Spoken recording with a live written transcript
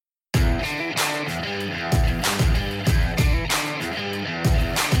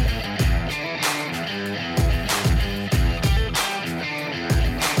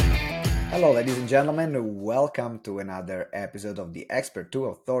So, ladies and gentlemen, welcome to another episode of the Expert to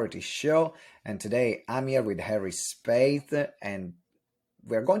Authority show. And today I'm here with Harry Spaeth, and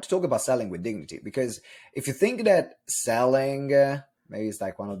we're going to talk about selling with dignity. Because if you think that selling, maybe it's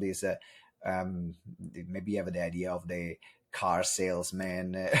like one of these, maybe you have the idea of the car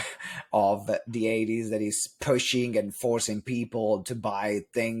salesman of the 80s that is pushing and forcing people to buy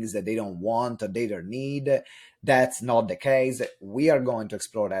things that they don't want or they don't need. That's not the case. We are going to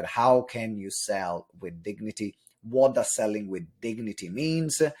explore that. How can you sell with dignity? What does selling with dignity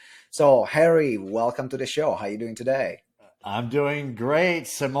means? So, Harry, welcome to the show. How are you doing today? I'm doing great.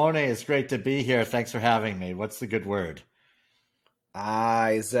 Simone, it's great to be here. Thanks for having me. What's the good word?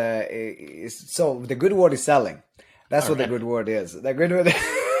 So the good word is selling. That's All what the right. good word is. The good word,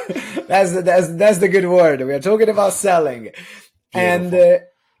 that's the good word. We are talking about selling, and Beautiful.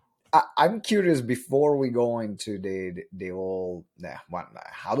 I'm curious before we go into the whole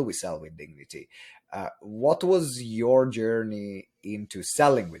how do we sell with dignity? What was your journey into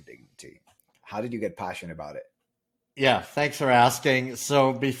selling with dignity? How did you get passionate about it? Yeah, thanks for asking.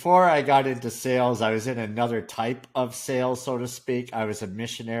 So before I got into sales, I was in another type of sales, so to speak. I was a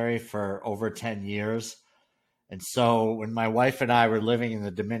missionary for over 10 years. And so when my wife and I were living in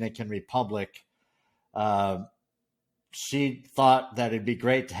the Dominican Republic, uh, she thought that it'd be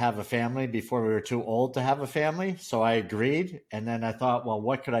great to have a family before we were too old to have a family. So I agreed. And then I thought, well,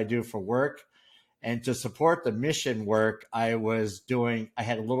 what could I do for work? And to support the mission work, I had a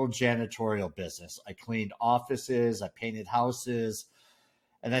little janitorial business. I cleaned offices, I painted houses.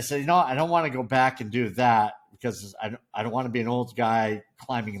 And I said, I don't want to go back and do that because I don't want to be an old guy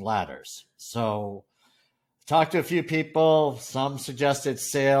climbing ladders. So I talked to a few people. Some suggested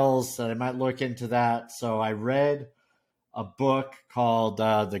sales, that I might look into that. So I read a book called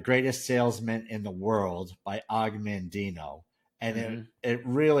The Greatest Salesman in the World by Og Mandino. And Mm-hmm. it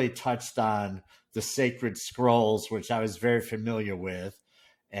really touched on the sacred scrolls, which I was very familiar with.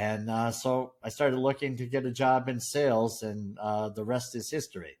 And so I started looking to get a job in sales, and the rest is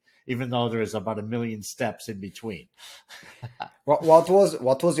history, even though there's about a million steps in between. What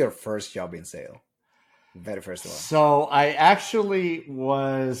was your first job in sale? Very first one. So I actually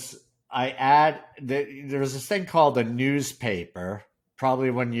there was this thing called a newspaper, probably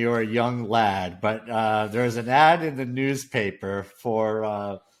when you were a young lad, but there was an ad in the newspaper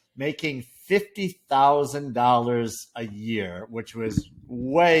for making $50,000 a year, which was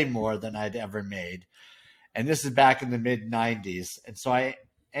way more than I'd ever made. And this is back in the mid 90s. And so I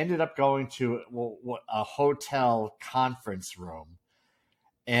ended up going to a hotel conference room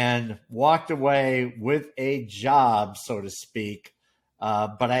and walked away with a job, so to speak.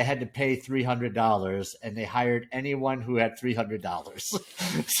 But I had to pay $300, and they hired anyone who had $300. So,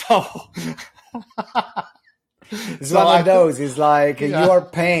 It's so one of I, those. It's like you yeah, are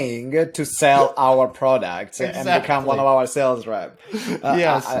paying to sell our product and become one of exactly. our sales rep.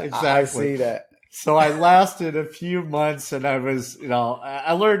 Yes, I exactly. see that. So I lasted a few months, and I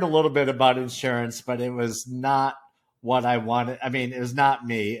learned a little bit about insurance, but it was not what I wanted. I mean, it was not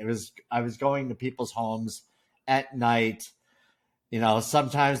me. I was going to people's homes at night.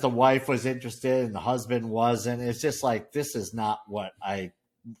 Sometimes the wife was interested and the husband wasn't. It's just like, this is not what I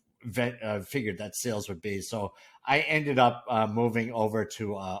figured that sales would be. So I ended up moving over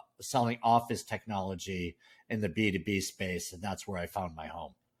to selling office technology in the B2B space, and that's where I found my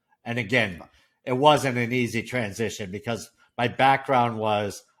home. And again, it wasn't an easy transition because my background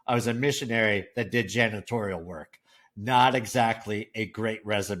was I was a missionary that did janitorial work. Not exactly a great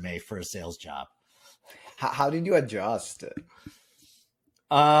resume for a sales job. How did you adjust?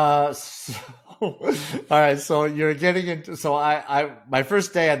 So, all right. So you're getting into, so my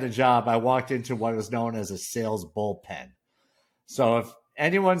first day on the job, I walked into what was known as a sales bullpen. So if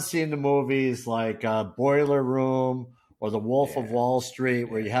anyone's seen the movies like Boiler Room or The Wolf of Yeah, Wall Street,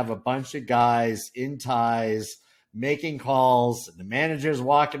 where you yeah. have a bunch of guys in ties making calls, and the manager's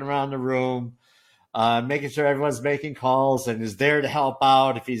walking around the room, making sure everyone's making calls and is there to help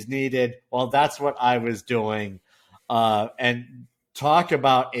out if he's needed. Well, that's what I was doing. And talk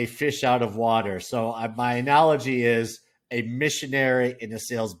about a fish out of water. So my analogy is a missionary in a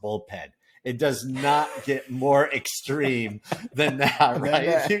sales bullpen. It does not get more extreme than that, And then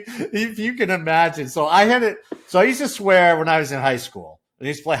right? If you can imagine. So I had it. So I used to swear when I was in high school. I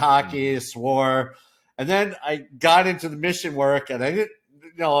used to play hockey, swore. And then I got into the mission work, and I didn't,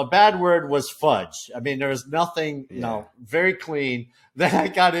 a bad word was fudge. I mean, there was nothing, yeah. very clean. Then I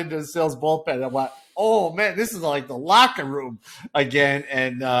got into the sales bullpen. I'm like, oh man, this is like the locker room again.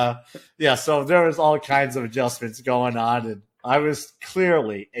 And yeah, so there was all kinds of adjustments going on. And I was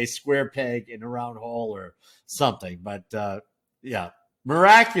clearly a square peg in a round hole or something. But yeah.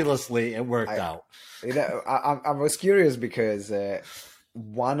 Miraculously, it worked I, out. I was curious because so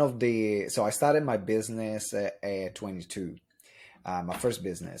I started my business at 22, my first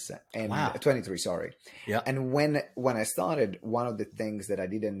business, and Wow. 23, sorry. Yeah. And when I started, one of the things that I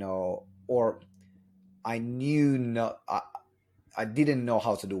didn't know, or I knew not, I didn't know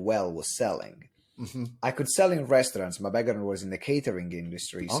how to do well, was selling. Hmm. I could sell in restaurants. My background was in the catering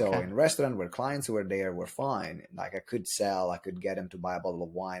industry. So Okay. in restaurant where clients were there were fine. Like I could sell, I could get them to buy a bottle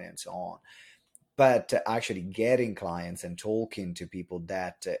of wine and so on. But actually getting clients and talking to people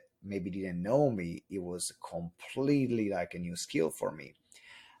that maybe didn't know me, it was completely like a new skill for me.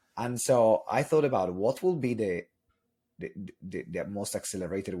 And so I thought about what will be the most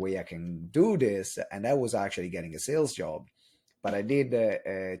accelerated way I can do this. And that was actually getting a sales job. But I did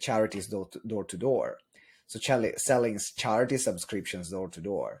charities door to door. So selling charity subscriptions door to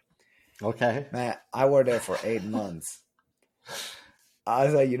door. Okay. Man, I worked there for 8 months. I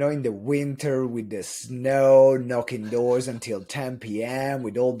was like, in the winter with the snow, knocking doors until 10 p.m.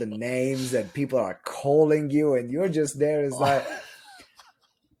 with all the names that people are calling you, and you're just there. It's like,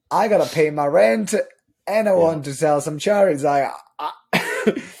 I gotta pay my rent, and I want to sell some charities.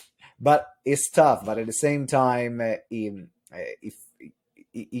 But it's tough. But at the same time, if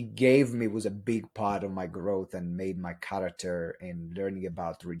it gave me was a big part of my growth and made my character in learning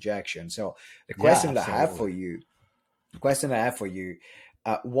about rejection. So the question that I have for you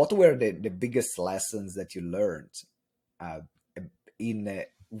what were the biggest lessons that you learned uh, in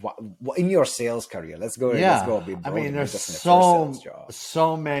your sales career? Let's go a bit I broader, mean, not there's just in the first sales job.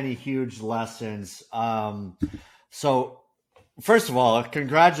 so many huge lessons. So first of all,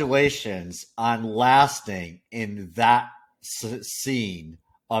 congratulations on lasting in that scene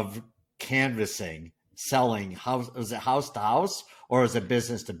of canvassing, selling. Was it house to house or is it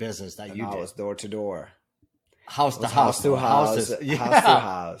business to business that you I did? was door to door. House to house. To house. Yeah. House to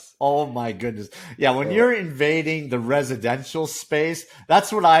house. Oh my goodness. Yeah, when you're invading the residential space,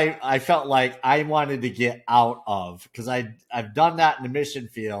 that's what I felt like I wanted to get out of, because I've done that in the mission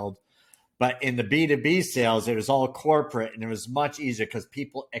field, but in the B2B sales, it was all corporate and it was much easier because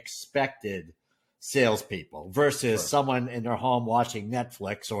people expected salespeople versus someone in their home watching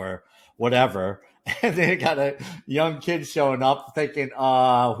Netflix or whatever. And they got a young kid showing up thinking,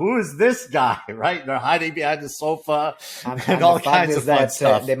 who is this guy? Right? And they're hiding behind the sofa and all kinds of fun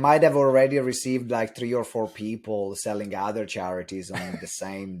stuff. They might have already received like 3 or 4 people selling other charities on the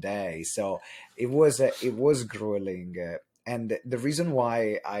same day. So it was grueling. And the reason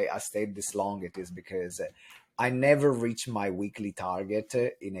why I stayed this long it is because I never reached my weekly target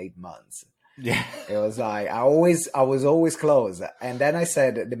in 8 months. Yeah, it was like I was always close, and then I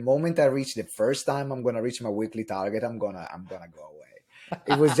said the moment I reach the first time I'm gonna reach my weekly target, I'm gonna go away.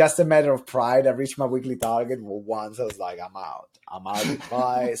 It was just a matter of pride. I reached my weekly target once. I was like, I'm out.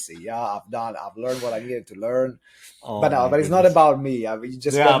 Goodbye. See ya. I've learned what I needed to learn. But it's not about me. I mean, you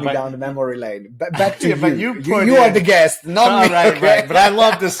just led me down the memory lane. Back to you. But you are the guest, not me. Right, okay? Right. But I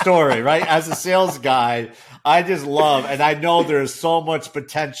love the story, right? As a sales guy, I just love, and I know there's so much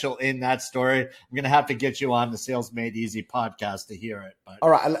potential in that story. I'm going to have to get you on the Sales Made Easy podcast to hear it. But, all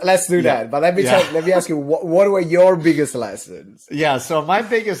right, let's do that. But let me ask you, what were your biggest lessons? Yeah, so my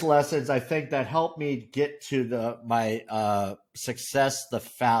biggest lessons, I think, that helped me get to my success the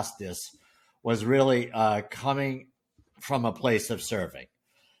fastest was really coming from a place of serving.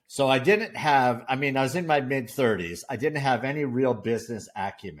 So I was in my mid 30s. I didn't have any real business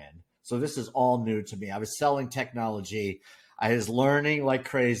acumen. So this is all new to me. I was selling technology. I was learning like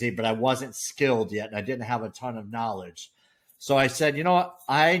crazy, but I wasn't skilled yet. And I didn't have a ton of knowledge. So I said, you know what?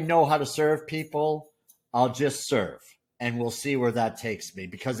 I know how to serve people. I'll just serve and we'll see where that takes me,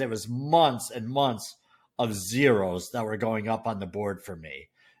 because it was months and months of zeros that were going up on the board for me.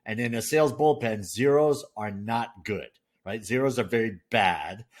 And in a sales bullpen, zeros are not good, right? Zeros are very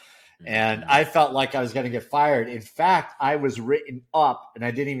bad. And I felt like I was going to get fired. In fact, I was written up and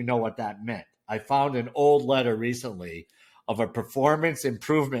I didn't even know what that meant. I found an old letter recently of a performance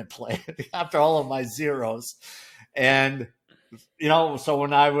improvement plan after all of my zeros. And, so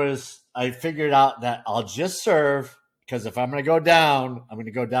when I figured out that I'll just serve, because if I'm going to go down, I'm going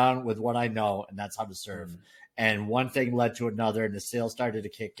to go down with what I know, and that's how to serve. And one thing led to another, and the sales started to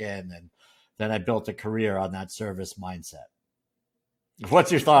kick in. And then I built a career on that service mindset.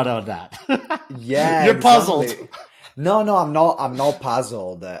 What's your thought on that? Yeah, you're puzzled. No, I'm not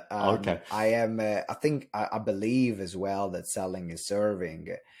puzzled. Okay. I am. I believe as well that selling is serving.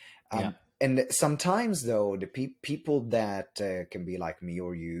 And sometimes though, the people that can be like me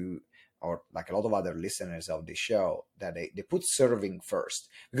or you, or like a lot of other listeners of the show, that they put serving first,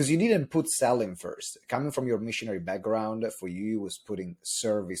 because you didn't put selling first. Coming from your missionary background, for you was putting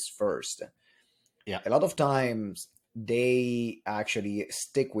service first. Yeah. A lot of times they actually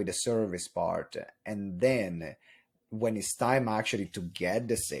stick with the service part, and then when it's time actually to get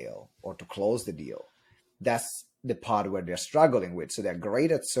the sale or to close the deal, that's the part where they're struggling with. So they're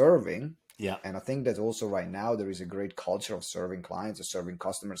great at serving. Yeah. And I think that also right now there is a great culture of serving clients or serving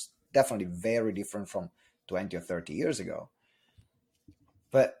customers, definitely very different from 20 or 30 years ago.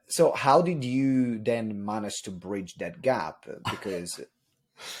 But so how did you then manage to bridge that gap? Because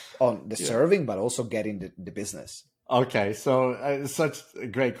on the Yeah. serving, but also getting the business. Okay, so such a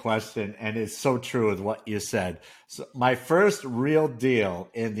great question, and it's so true with what you said. So my first real deal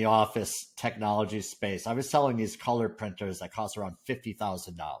in the office technology space, I was selling these color printers that cost around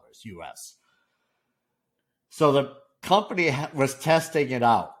 $50,000 US. So the company was testing it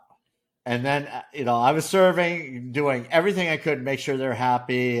out, and then I was serving, doing everything I could to make sure they're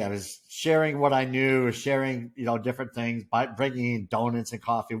happy. I was sharing what I knew, sharing different things, bringing in donuts and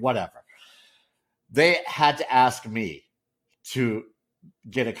coffee, whatever. They had to ask me to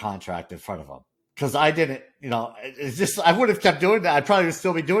get a contract in front of them because I didn't, it's just, I would have kept doing that. I'd probably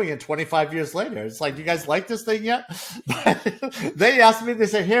still be doing it 25 years later. It's like, you guys like this thing yet? But they asked me, they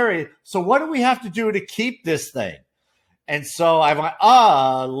said, Harry, so what do we have to do to keep this thing? And so I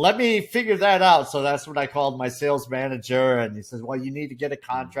went, let me figure that out. So that's when I called my sales manager, and he says, well, you need to get a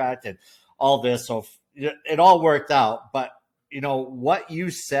contract and all this. So it all worked out. But, what you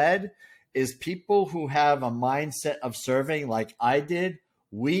said is people who have a mindset of serving like I did,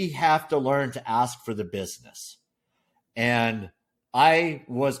 we have to learn to ask for the business. And I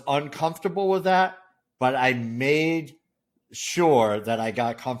was uncomfortable with that, but I made sure that I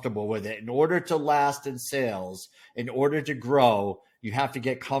got comfortable with it. In order to last in sales, in order to grow, you have to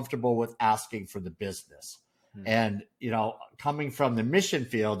get comfortable with asking for the business. And, coming from the mission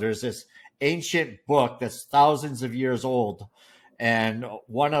field, there's this ancient book that's thousands of years old. And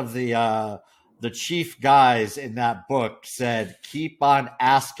one of the chief guys in that book said, keep on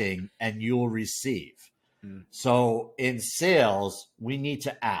asking and you'll receive. So in sales, we need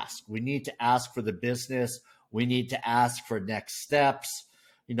to ask. We need to ask for the business. We need to ask for next steps.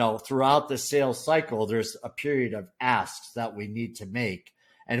 Throughout the sales cycle, there's a period of asks that we need to make.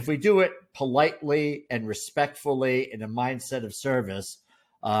 And if we do it politely and respectfully in a mindset of service,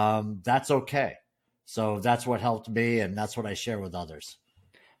 that's okay. So that's what helped me, and that's what I share with others.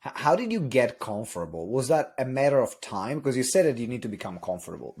 How did you get comfortable? Was that a matter of time? Because you said that you need to become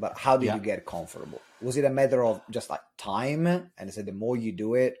comfortable, but how did you get comfortable? Was it a matter of just like time? And I said the more you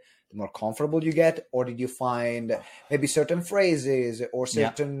do it, the more comfortable you get? Or did you find maybe certain phrases or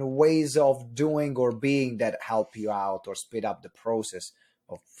certain ways of doing or being that help you out or speed up the process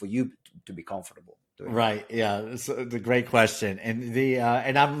for you to be comfortable? Right. Yeah. It's a great question. And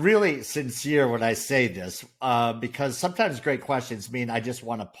and I'm really sincere when I say this, because sometimes great questions mean I just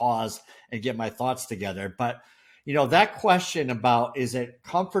want to pause and get my thoughts together. But, that question about, is it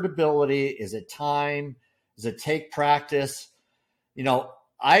comfortability? Is it time? Does it take practice?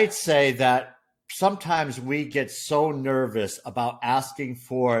 I'd say that sometimes we get so nervous about asking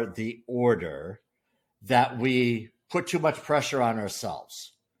for the order that we put too much pressure on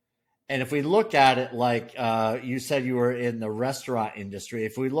ourselves. And if we look at it like you said you were in the restaurant industry,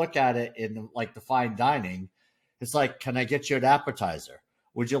 if we look at it in like the fine dining, it's like, can I get you an appetizer?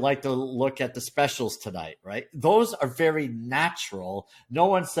 Would you like to look at the specials tonight, right? Those are very natural. No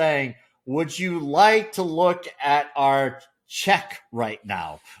one's saying, would you like to look at our check right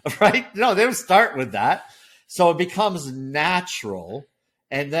now, right? No, they would start with that. So it becomes natural.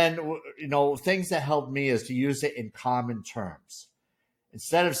 And then, things that help me is to use it in common terms.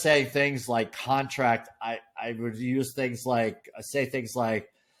 Instead of saying things like contract, I would use things like,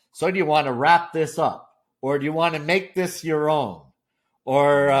 so do you want to wrap this up? Or do you want to make this your own?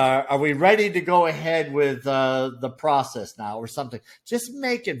 Or are we ready to go ahead with the process now or something? Just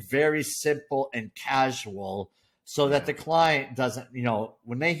make it very simple and casual so that the client doesn't,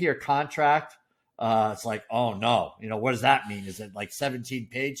 when they hear contract, it's like, oh no, what does that mean? Is it like 17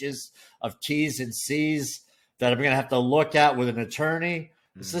 pages of T's and C's that I'm going to have to look at with an attorney?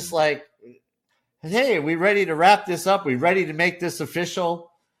 It's just like, hey, are we ready to wrap this up? We ready to make this official?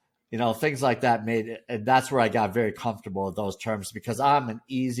 Things like that made it. And that's where I got very comfortable with those terms because I'm an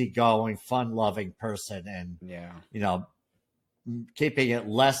easygoing, fun-loving person. And, keeping it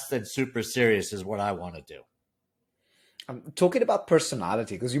less than super serious is what I want to do. Talking about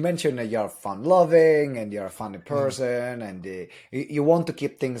personality, because you mentioned that you're fun loving and you're a funny person and you want to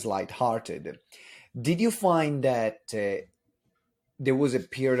keep things lighthearted. Did you find that there was a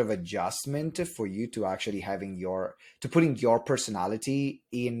period of adjustment for you to actually to putting your personality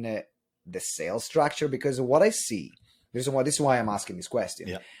in the sales structure? Because what I see, this is why I'm asking this question.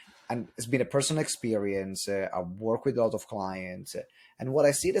 Yeah. And it's been a personal experience. I work with a lot of clients, and what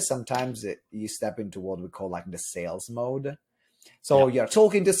I see is sometimes you step into what we call like the sales mode. So Yeah. you're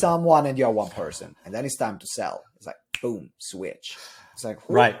talking to someone and you're one person, and then it's time to sell. It's like boom, switch. It's like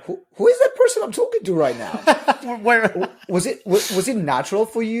Right. Who is that person I'm talking to right now? Where, Was it natural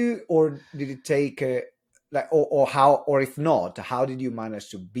for you, or did it take like or how, or if not, how did you manage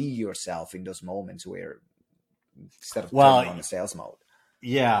to be yourself in those moments where instead of turning on the sales mode?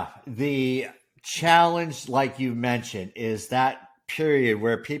 Yeah, the challenge, like you mentioned, is that period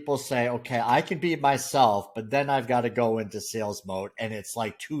where people say, okay, I can be myself, but then I've got to go into sales mode, and it's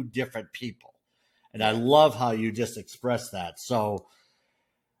like two different people. And I love how you just expressed that. So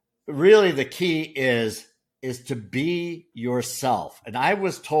really the key is to be yourself. And I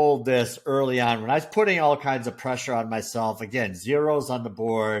was told this early on when I was putting all kinds of pressure on myself. Again, zeros on the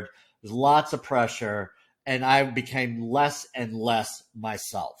board, there's lots of pressure, and I became less and less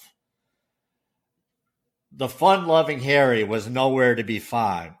myself. The fun-loving Harry was nowhere to be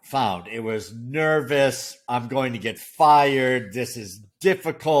found. It was nervous. I'm going to get fired. This is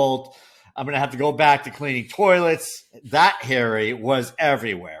difficult. I'm going to have to go back to cleaning toilets. That Harry was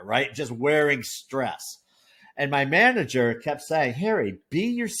everywhere, right? Just wearing stress. And my manager kept saying, Harry, be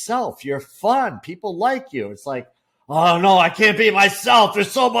yourself. You're fun. People like you. It's like, oh, no, I can't be myself.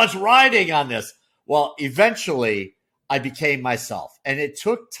 There's so much riding on this. Well, eventually I became myself. And it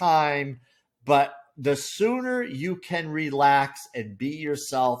took time, but the sooner you can relax and be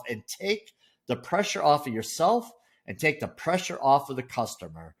yourself and take the pressure off of yourself and take the pressure off of the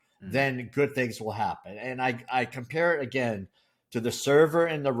customer, then good things will happen. And I compare it again to the server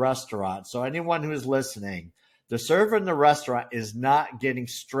in the restaurant. So anyone who is listening, the server in the restaurant is not getting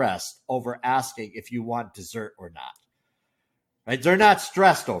stressed over asking if you want dessert or not. Right? They're not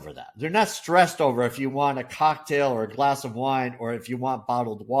stressed over that. They're not stressed over if you want a cocktail or a glass of wine or if you want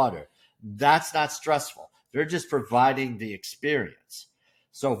bottled water. That's not stressful. They're just providing the experience.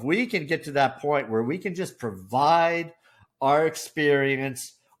 So if we can get to that point where we can just provide our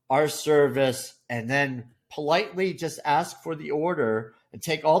experience, our service, and then politely just ask for the order and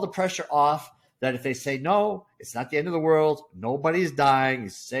take all the pressure off, that if they say no, it's not the end of the world. Nobody's dying. You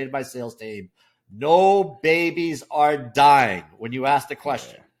say to my sales team, no babies are dying when you ask the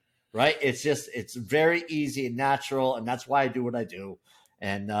question, right? It's very easy and natural, and that's why I do what I do.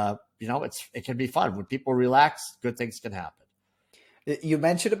 And, it can be fun. When people relax, good things can happen. You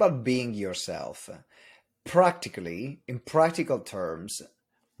mentioned about being yourself. Practically, in practical terms,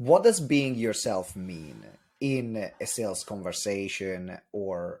 what does being yourself mean in a sales conversation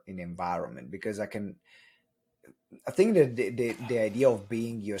or in environment? Because I think that the idea of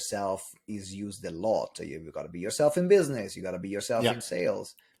being yourself is used a lot. You've got to be yourself in business. You got to be yourself in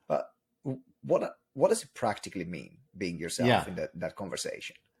sales. But what does it practically mean, being yourself in that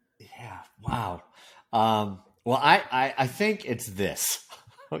conversation? Yeah. Wow. Well, I think it's this.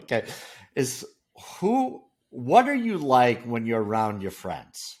 Okay. What are you like when you're around your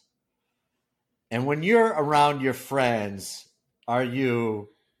friends? And when you're around your friends,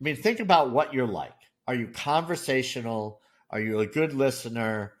 think about what you're like. Are you conversational? Are you a good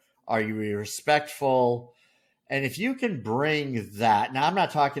listener? Are you respectful? And if you can bring that, now I'm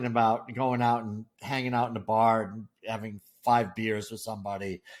not talking about going out and hanging out in a bar and having 5 beers with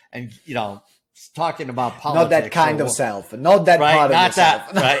somebody and, talking about politics. Not that kind of self. Not that part of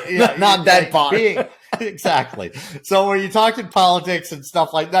yourself. Right? Yeah, not that part. Exactly. So when you're talking politics and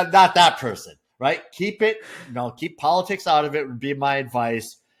stuff like that, not that person, right? Keep politics out of it would be my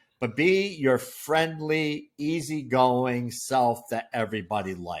advice. But be your friendly, easygoing self that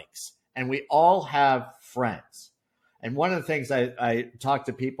everybody likes. And we all have friends. And one of the things I talk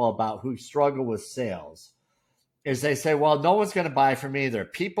to people about who struggle with sales is they say, well, no one's going to buy from me. There are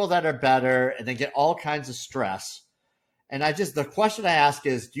people that are better, and they get all kinds of stress. And the question I ask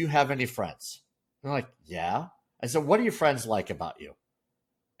is, do you have any friends? And they're like, yeah. I said, what do your friends like about you?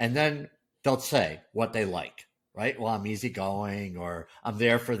 And then they'll say what they like. Right? Well, I'm easygoing, or I'm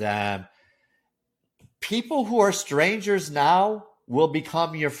there for them. People who are strangers now will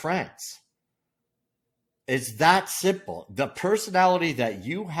become your friends. It's that simple. The personality that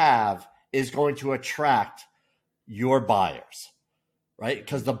you have is going to attract your buyers, right?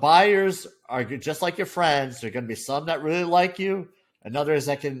 Because the buyers are just like your friends. There are going to be some that really like you, and others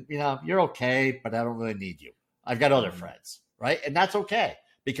that can, you're okay, but I don't really need you, I've got other friends, right? And that's okay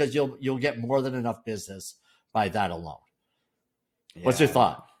because you'll get more than enough business by that alone. What's your Yeah.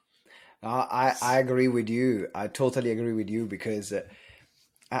 thought? I agree with you. I totally agree with you because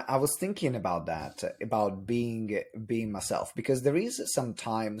I was thinking about that, about being myself, because there is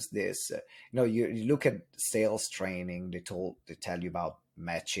sometimes this, you look at sales training, they tell you about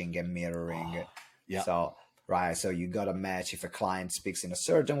matching and mirroring. Yeah. So, right, so you got to match if a client speaks in a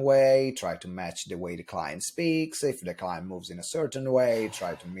certain way, try to match the way the client speaks. If the client moves in a certain way,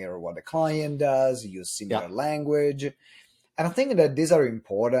 try to mirror what the client does, use similar Yeah. language. And I think that these are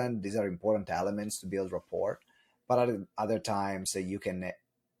important. These are important elements to build rapport. But other times, you can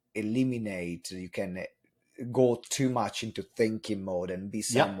eliminate, you can go too much into thinking mode and be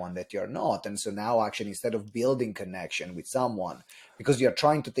Yeah. someone that you're not. And so now, actually, instead of building connection with someone, because you're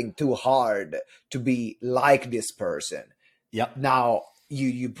trying to think too hard to be like this person, Yep. now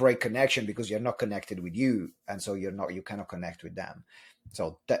you break connection because you're not connected with you, and so you cannot connect with them.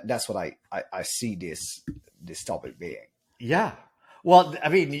 So that's what I see this topic being. Yeah. Well, I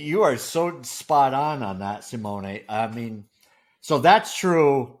mean, you are so spot on that, Simone. I mean, so that's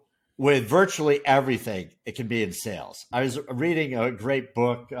true with virtually everything. It can be in sales. I was reading a great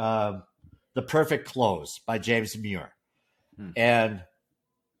book, The Perfect Close by James Muir. And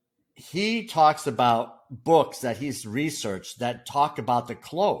he talks about books that he's researched that talk about the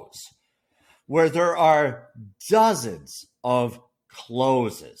close, where there are dozens of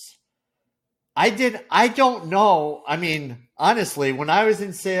closes. I don't know. I mean, honestly, when I was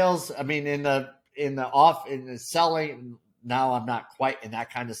in sales, I mean, in the selling, now I'm not quite in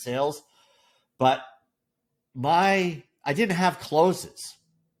that kind of sales, but I didn't have closes.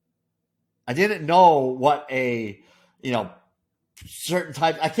 I didn't know what certain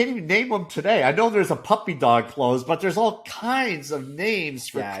type. I can't even name them today. I know there's a puppy dog close, but there's all kinds of names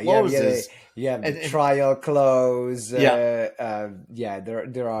for closes. Yeah, the trial close. There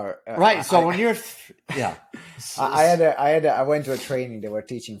are right. So when you're, I went to a training. They were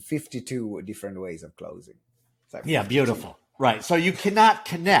teaching 52 different ways of closing. Like beautiful. Right. So you cannot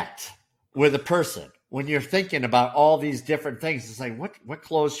connect with a person when you're thinking about all these different things. It's like, what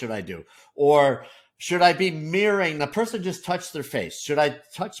close should I do? Or should I be mirroring? The person just touched their face. Should I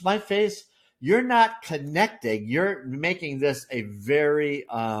touch my face? You're not connecting. You're making this a very,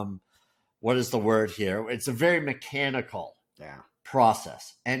 what is the word here? It's a very mechanical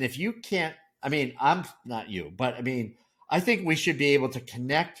process. And if you can't, I mean, I'm not you, but I mean, I think we should be able to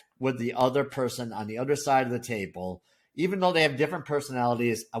connect with the other person on the other side of the table, even though they have different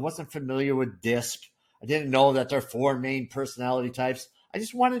personalities. I wasn't familiar with DISC. I didn't know that there are 4 main personality types. I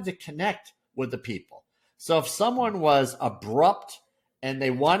just wanted to connect with the people. So if someone was abrupt and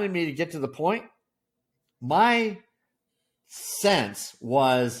they wanted me to get to the point, my sense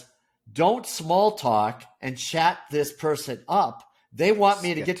was don't small talk and chat this person up. They want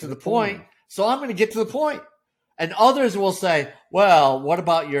me to get to the point, so I'm going to get to the point. And others will say, well, what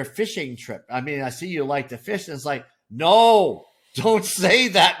about your fishing trip? I mean, I see you like to fish. And it's like, no, don't say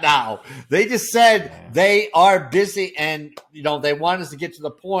that now. They just said they are busy and, they want us to get to the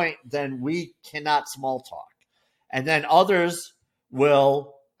point. Then we cannot small talk. And then others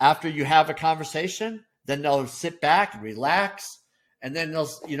will, after you have a conversation, then they'll sit back and relax. And then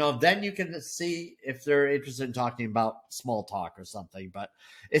they'll, then you can see if they're interested in talking about small talk or something. But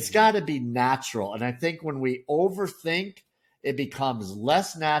it's got to be natural. And I think when we overthink, it becomes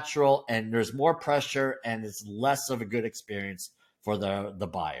less natural and there's more pressure and it's less of a good experience for the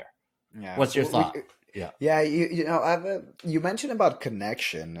buyer. Yeah. What's your thought? You mentioned about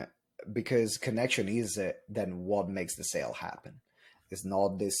connection, because connection is then what makes the sale happen. It's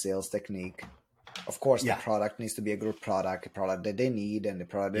not the sales technique. Of course, the product needs to be a good product, a product that they need and the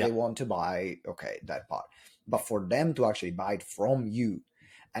product that they want to buy. Okay, that part. But for them to actually buy it from you,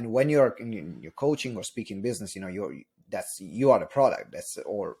 and when you're coaching or speaking business, you are the product.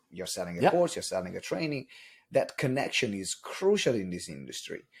 Or you're selling a course, you're selling a training. That connection is crucial in this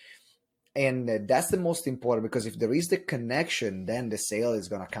industry. And that's the most important, because if there is the connection, then the sale is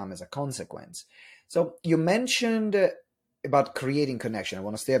going to come as a consequence. So you mentioned about creating connection. I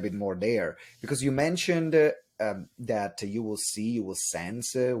want to stay a bit more there, because you mentioned that you will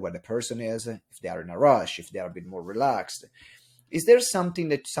sense where the person is, if they are in a rush, if they are a bit more relaxed. Is there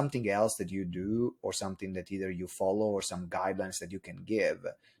something else that you do, or something that either you follow, or some guidelines that you can give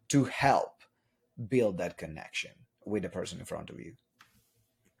to help build that connection with the person in front of you?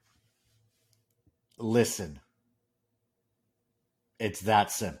 Listen. It's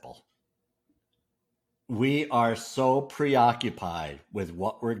that simple. We are so preoccupied with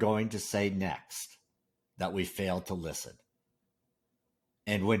what we're going to say next that we fail to listen.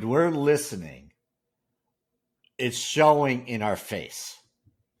 And when we're listening, it's showing in our face,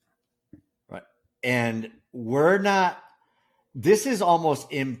 right? And we're not, this is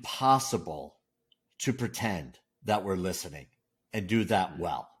almost impossible to pretend that we're listening and do that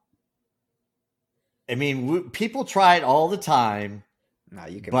well. I mean, people try it all the time, No,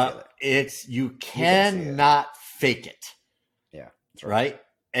 you can feel but it. you can see it. cannot fake it, Yeah, that's right?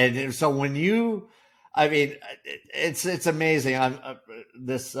 And so when you, I mean, it's amazing.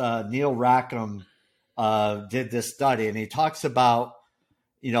 This Neil Rackham did this study, and he talks about,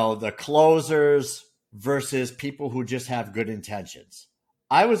 you know, the closers versus people who just have good intentions.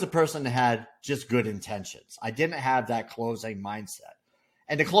 I was a person that had just good intentions. I didn't have that closing mindset.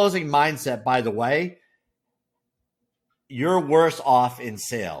 And the closing mindset, by the way, you're worse off in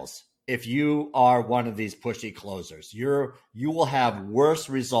sales if you are one of these pushy closers. You will have worse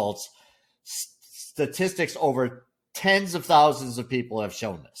results. Statistics over tens of thousands of people have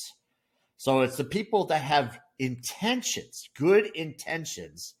shown this. So it's the people that have intentions, good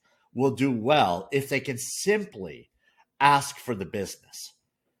intentions, will do well if they can simply ask for the business.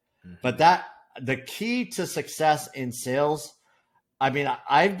 Mm-hmm. But the key to success in sales, I mean,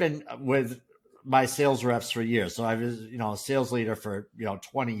 I've been with my sales reps for years. So I was, a sales leader for,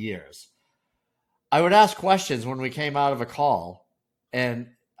 20 years. I would ask questions when we came out of a call, and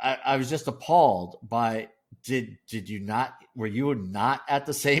I was just appalled by, were you not at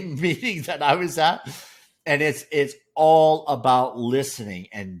the same meeting that I was at? And it's all about listening.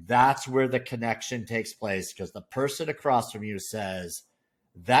 And that's where the connection takes place, because the person across from you says,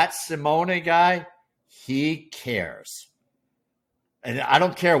 that Simone guy, he cares. And I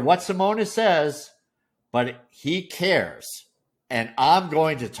don't care what Simone says, but he cares. And I'm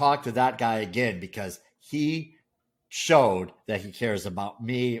going to talk to that guy again because he showed that he cares about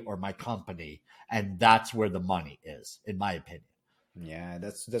me or my company. And that's where the money is, in my opinion. Yeah,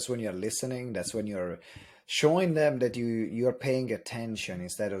 that's when you're listening. That's when you're showing them that you're paying attention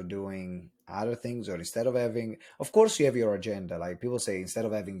instead of doing other things, or instead of having, of course you have your agenda. Like people say, instead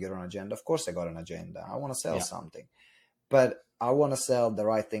of having your own agenda, of course I got an agenda. I want to sell something, but I want to sell the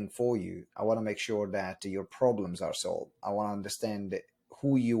right thing for you. I want to make sure that your problems are solved. I want to understand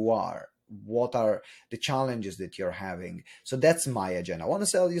who you are. What are the challenges that you're having? So that's my agenda. I want to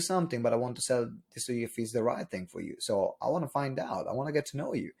sell you something, but I want to sell this to you if it's the right thing for you. So I want to find out. I want to get to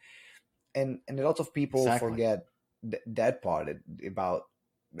know you. And a lot of people forget that part about,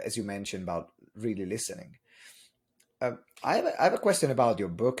 as you mentioned, about really listening. I have a question about your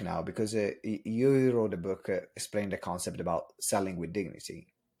book now, because you wrote a book explaining the concept about selling with dignity.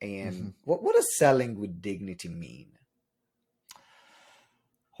 And what does selling with dignity mean?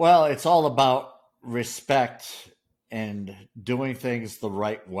 Well, it's all about respect and doing things the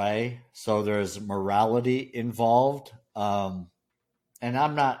right way. So there's morality involved. And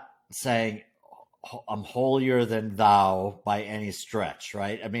I'm not saying I'm holier than thou by any stretch,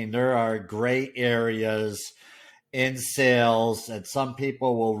 right? I mean, there are gray areas in sales, and some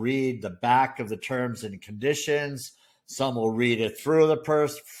people will read the back of the terms and conditions. Some will read it through the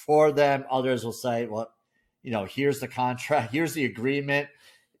purse for them. Others will say, well, here's the contract, here's the agreement,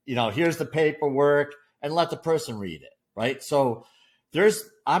 here's the paperwork, and let the person read it, right? So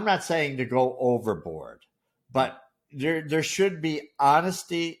I'm not saying to go overboard, but there should be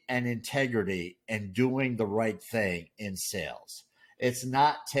honesty and integrity in doing the right thing in sales. It's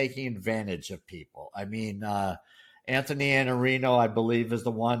not taking advantage of people. I mean, Anthony Iannarino, I believe, is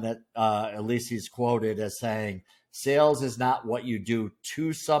the one that at least he's quoted as saying, sales is not what you do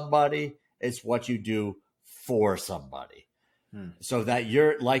to somebody, it's what you do for somebody. So that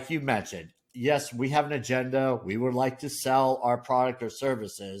you're, like you mentioned, yes, we have an agenda. We would like to sell our product or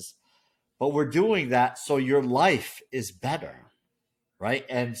services, but we're doing that so your life is better, right?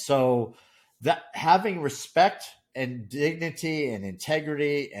 And so that having respect and dignity and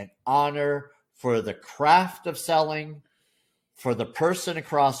integrity and honor for the craft of selling, for the person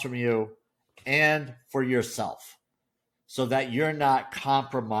across from you, and for yourself, so that you're not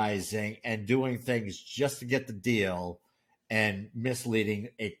compromising and doing things just to get the deal and misleading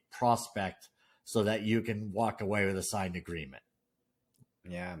a prospect so that you can walk away with a signed agreement.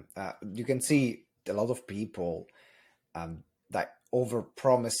 Yeah, you can see a lot of people like over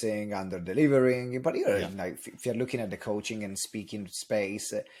promising, under delivering. But if you're looking at the coaching and speaking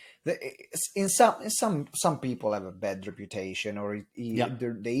space, some people have a bad reputation, or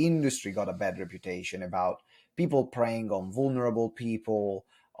the industry got a bad reputation about people preying on vulnerable people,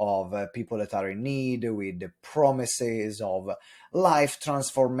 of people that are in need, with the promises of life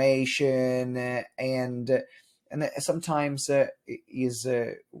transformation, and sometimes is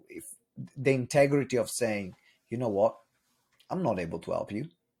if the integrity of saying, you know what, I'm not able to help you.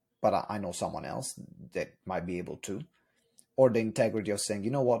 but I know someone else that might be able to. Or the integrity of saying,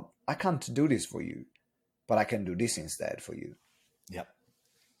 you know what, I can't do this for you, but I can do this instead for you. Yep.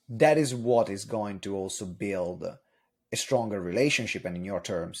 That is what is going to also build a stronger relationship, and in your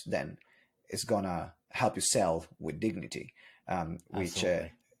terms, then it's gonna help you sell with dignity, which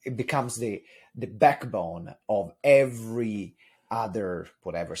it becomes the backbone of every other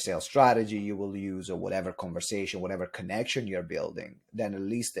whatever sales strategy you will use, or whatever conversation, whatever connection you're building. Then at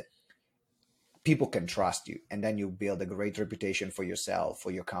least people can trust you, and then you build a great reputation for yourself,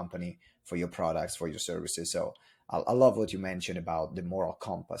 for your company, for your products, for your services. So I love what you mentioned about the moral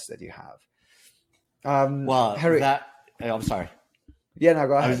compass that you have. Well, Harry, I'm sorry. Yeah, no,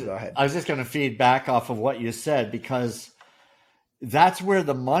 go ahead. I was just going to feed back off of what you said, because that's where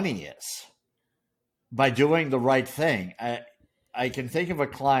the money is. By doing the right thing. I can think of a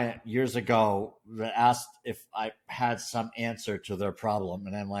client years ago that asked if I had some answer to their problem,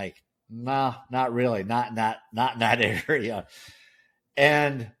 and I'm like, nah, not really, not in that area.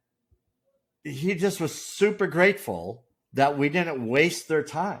 And he just was super grateful that we didn't waste their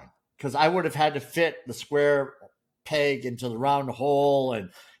time, because I would have had to fit the square peg into the round hole,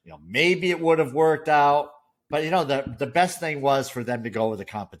 and maybe it would have worked out. But the best thing was for them to go with the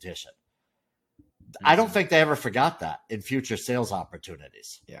competition. I don't think they ever forgot that in future sales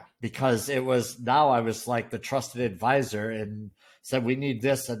opportunities. Yeah. Because I was like the trusted advisor and said, we need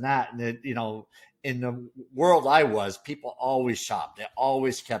this and that. And in the world I was, people always shopped. They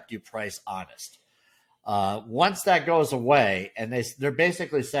always kept you price honest. Once that goes away, and they're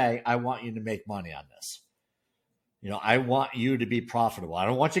basically saying, I want you to make money on this. I want you to be profitable. I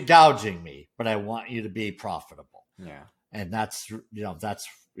don't want you gouging me, but I want you to be profitable. Yeah. And that's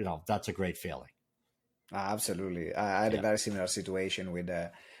a great feeling. Absolutely. I had a very similar situation with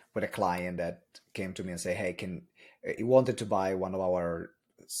a client that came to me and said, hey, he wanted to buy one of our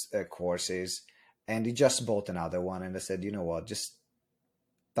courses, and he just bought another one. And I said, you know what, just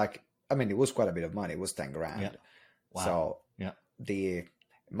it was quite a bit of money. It was 10 grand. Yeah. Wow. So in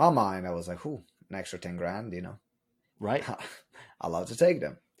my mind, I was like, an extra 10 grand, right. I'll have to take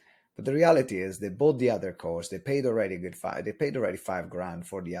them. But the reality is, they bought the other course. They paid already $5,000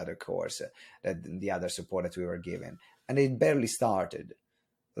 for the other course, the other support that we were given, and it barely started.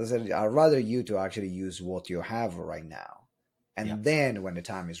 So I said, I'd rather you to actually use what you have right now, and then when the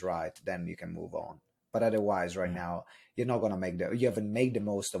time is right, then you can move on. But otherwise, right now, you're not gonna you haven't made the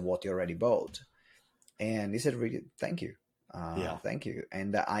most of what you already bought. And he said, really, thank you, thank you.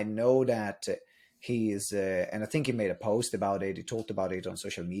 And I know that. He is, and I think he made a post about it. He talked about it on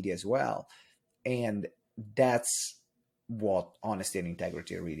social media as well. And that's what honesty and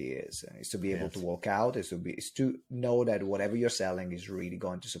integrity really is to be able to walk out, is to know that whatever you're selling is really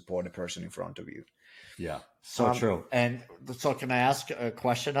going to support the person in front of you. Yeah, so true. And so can I ask a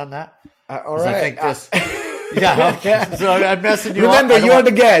question on that? All right. I think yeah, okay. So I'm messing you Remember, up. you're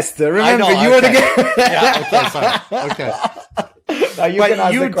the guest. Remember, you are the guest. Yeah, okay, sorry. Okay.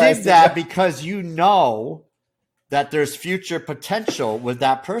 You did that because you know that there's future potential with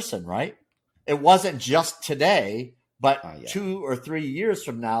that person, right? It wasn't just today, but 2 or 3 years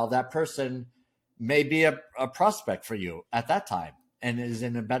from now, that person may be a prospect for you at that time and is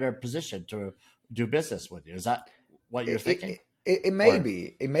in a better position to do business with you. Is that what you're thinking? It may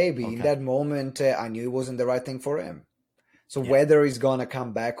be. It may be. Okay. In that moment, I knew it wasn't the right thing for him. So whether he's going to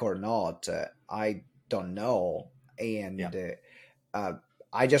come back or not, I don't know. And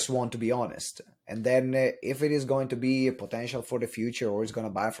I just want to be honest. And then if it is going to be a potential for the future, or he's going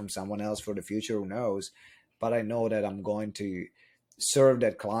to buy from someone else for the future, who knows? But I know that I'm going to serve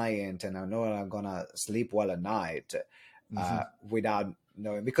that client, and I know that I'm going to sleep well at night without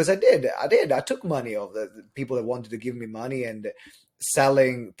knowing. Because I did. I took money of the people that wanted to give me money and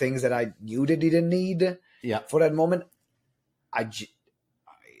selling things that I knew they didn't need for that moment.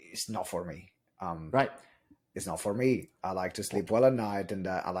 It's not for me. Right. It's not for me. I like to sleep well at night, and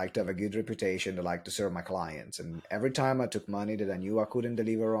I like to have a good reputation. I like to serve my clients. And every time I took money that I knew I couldn't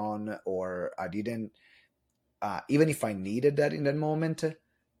deliver on, or I didn't, even if I needed that in that moment,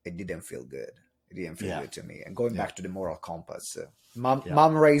 it didn't feel good. It didn't feel good to me. And going back to the moral compass,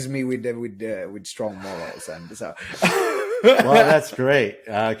 mom raised me with strong morals, and so. Well, that's great.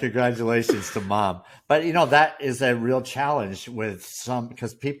 Congratulations to mom. But, that is a real challenge with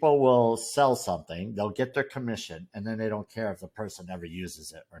because people will sell something, they'll get their commission, and then they don't care if the person ever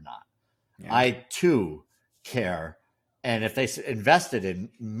uses it or not. Yeah. I, too, care. And if they invested in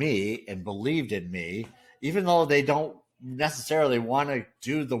me and believed in me, even though they don't necessarily want to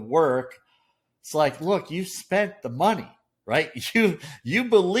do the work, it's like, look, you spent the money, right? You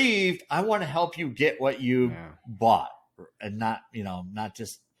believed, I want to help you get what you bought. And not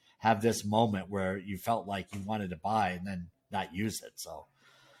just have this moment where you felt like you wanted to buy and then not use it. So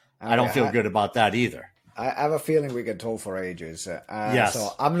I don't feel good about that either. I have a feeling we can talk for ages. Yes. So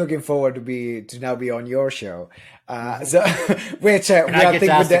I'm looking forward to now be on your show. So which we I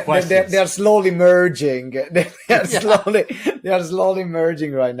think they're slowly merging. They are slowly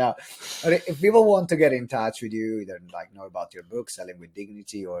merging right now. But if people want to get in touch with you, either like know about your book, Selling with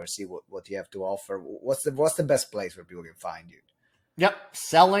Dignity, or see what you have to offer, what's the best place where people can find you? Yep,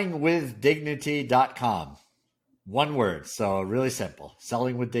 sellingwithdignity.com. One word, so really simple.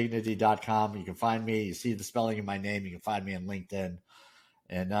 Sellingwithdignity.com. You can find me. You see the spelling of my name. You can find me on LinkedIn.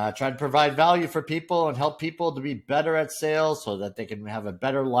 And try to provide value for people and help people to be better at sales so that they can have a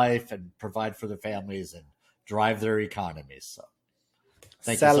better life and provide for their families and drive their economies. So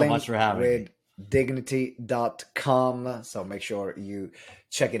thank you so much for having me. Dignity.com. So make sure you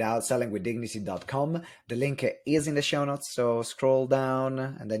check it out, sellingwithdignity.com. The link is in the show notes, so scroll down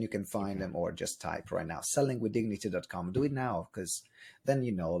and then you can find them, or just type right now, sellingwithdignity.com. Do it now, because then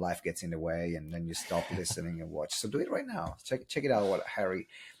life gets in the way and then you stop listening and watch. So do it right now. Check it out, what Harry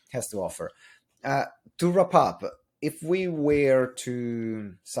has to offer. To wrap up, if we were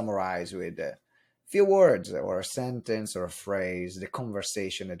to summarize with a few words or a sentence or a phrase the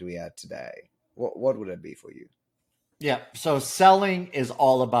conversation that we had today, what would it be for you? Yeah, so selling is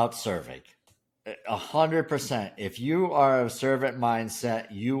all about serving. 100%. If you are a servant mindset,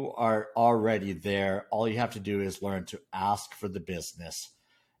 you are already there. All you have to do is learn to ask for the business.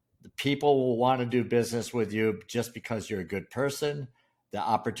 The people will want to do business with you just because you're a good person. The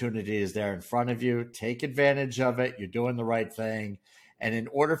opportunity is there in front of you. Take advantage of it. You're doing the right thing. And in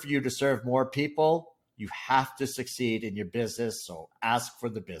order for you to serve more people, you have to succeed in your business. So ask for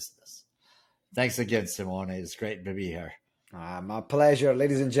the business. Thanks again, Simone. It's great to be here. My pleasure,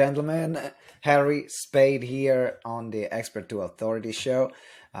 ladies and gentlemen. Harry Spade here on the Expert to Authority show.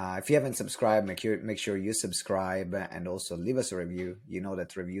 If you haven't subscribed, make sure you subscribe and also leave us a review. You know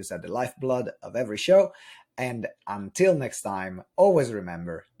that reviews are the lifeblood of every show. And until next time, always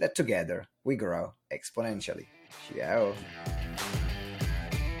remember that together we grow exponentially. Ciao.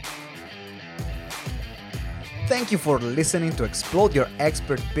 Thank you for listening to Explode Your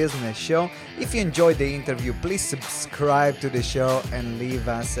Expert Business Show. If you enjoyed the interview, please subscribe to the show and leave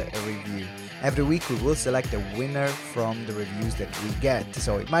us a review. Every week we will select a winner from the reviews that we get.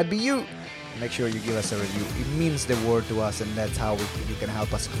 So it might be you. Make sure you give us a review. It means the world to us, and that's how you can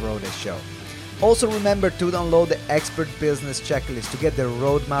help us grow the show. Also remember to download the Expert Business Checklist to get the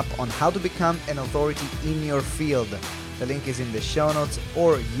roadmap on how to become an authority in your field. The link is in the show notes,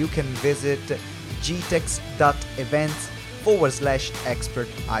 or you can visit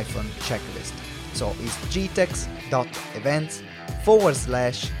gtex.events/expert-checklist. So it's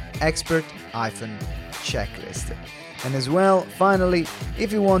gtex.events/expert-checklist. And as well, finally,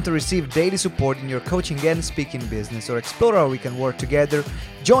 if you want to receive daily support in your coaching and speaking business, or explore how we can work together,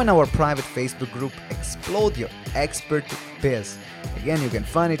 join our private Facebook group, Explode Your Expert Biz. Again, you can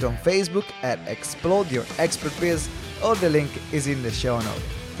find it on Facebook at Explode Your Expert Biz, or the link is in the show notes.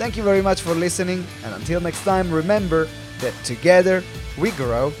 Thank you very much for listening, and until next time, remember that together we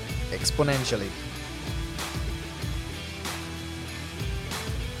grow exponentially.